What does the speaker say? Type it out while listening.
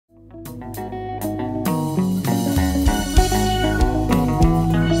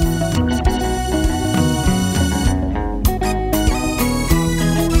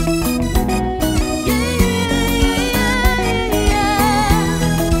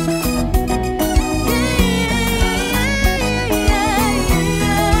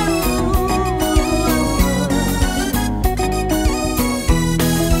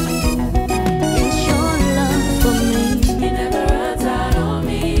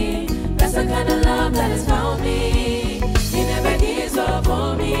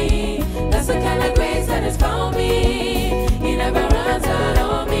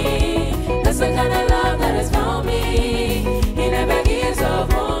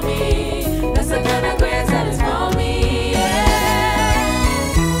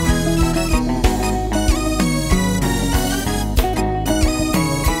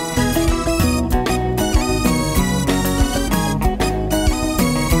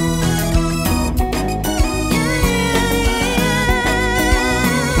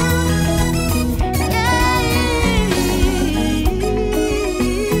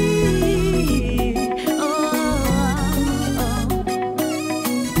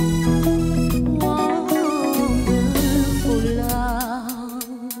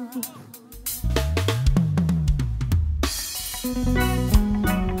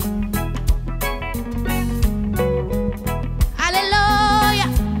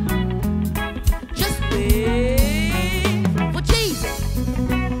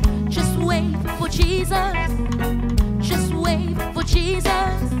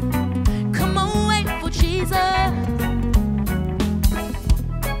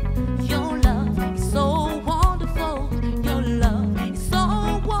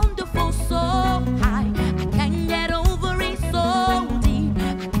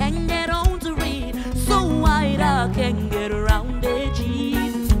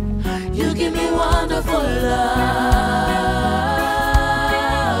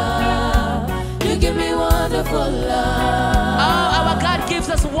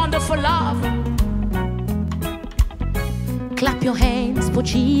Clap your hands for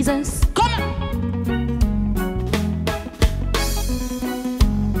Jesus. Come on.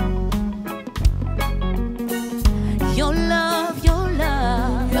 Your love, your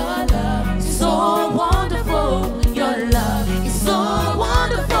love, your love is so wonderful. Your love is so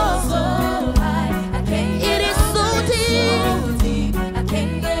wonderful. So high, I can't get it is so deep, I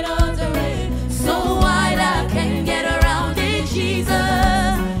can't get under it. So wide, I can't get around it.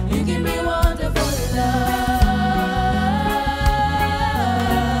 Jesus, you give me wonderful love.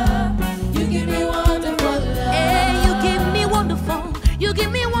 You give me wonderful love. Hey, you give me wonderful. You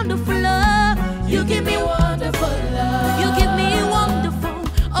give me wonderful love. You give me wonderful love. You give me wonderful,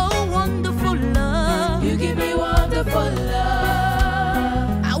 oh wonderful love. You give me wonderful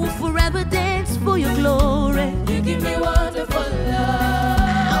love. I will forever dance for your glory. You give me wonderful love.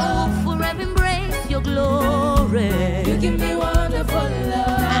 I will forever embrace your glory. You give me wonderful love.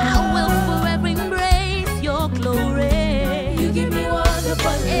 I will forever embrace your glory. You give me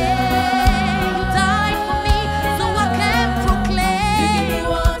wonderful love. Hey, you died for me so I can proclaim. You give me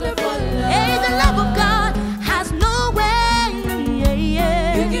wonderful love. Hey, the love of God has no way.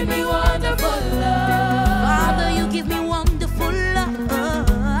 You give me wonderful love. Father, you give me wonderful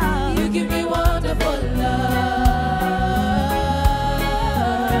love. You give me wonderful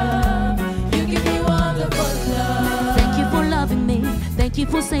love. You give me wonderful love. Thank you for loving me. Thank you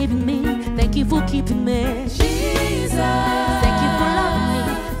for saving me. Thank you for keeping me. Jesus. Thank you for loving me.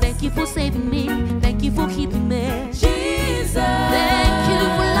 Thank you for saving me. Thank you for keeping me. Jesus. Thank you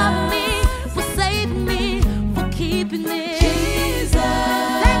for loving me, for saving me, for keeping me. Jesus.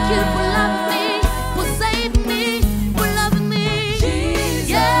 Thank you for loving me, for saving me, for loving me. Jesus.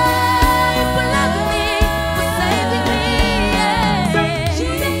 Yeah, for loving me, for saving me. Yeah.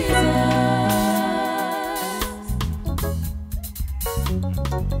 Jesus.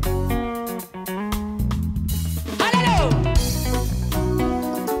 Hallelujah.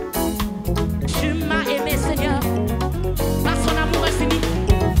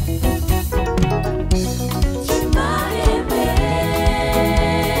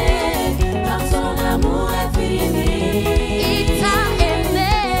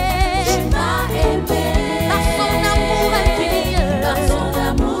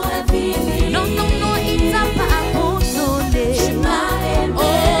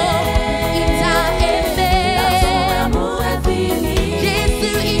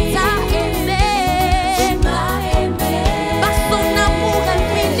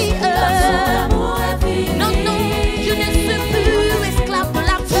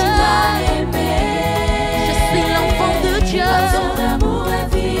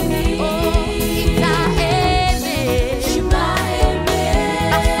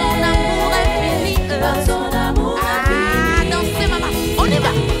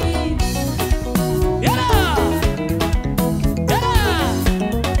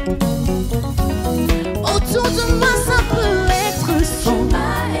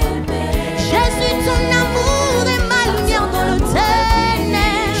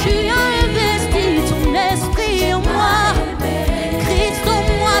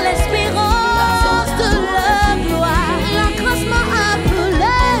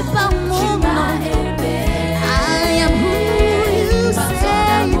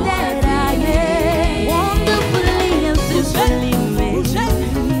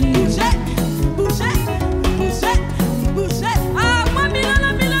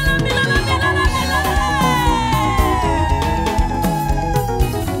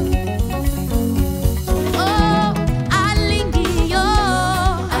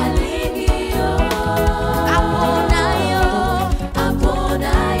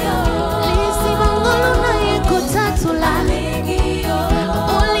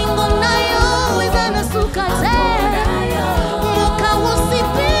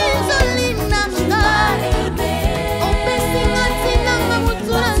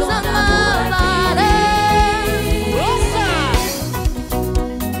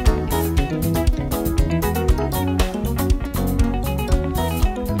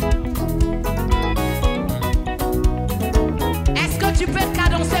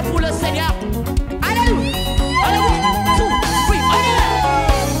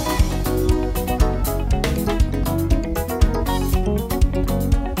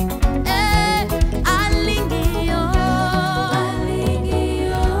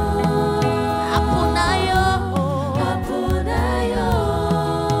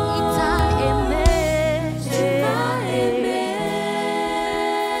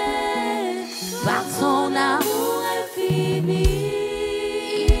 need me.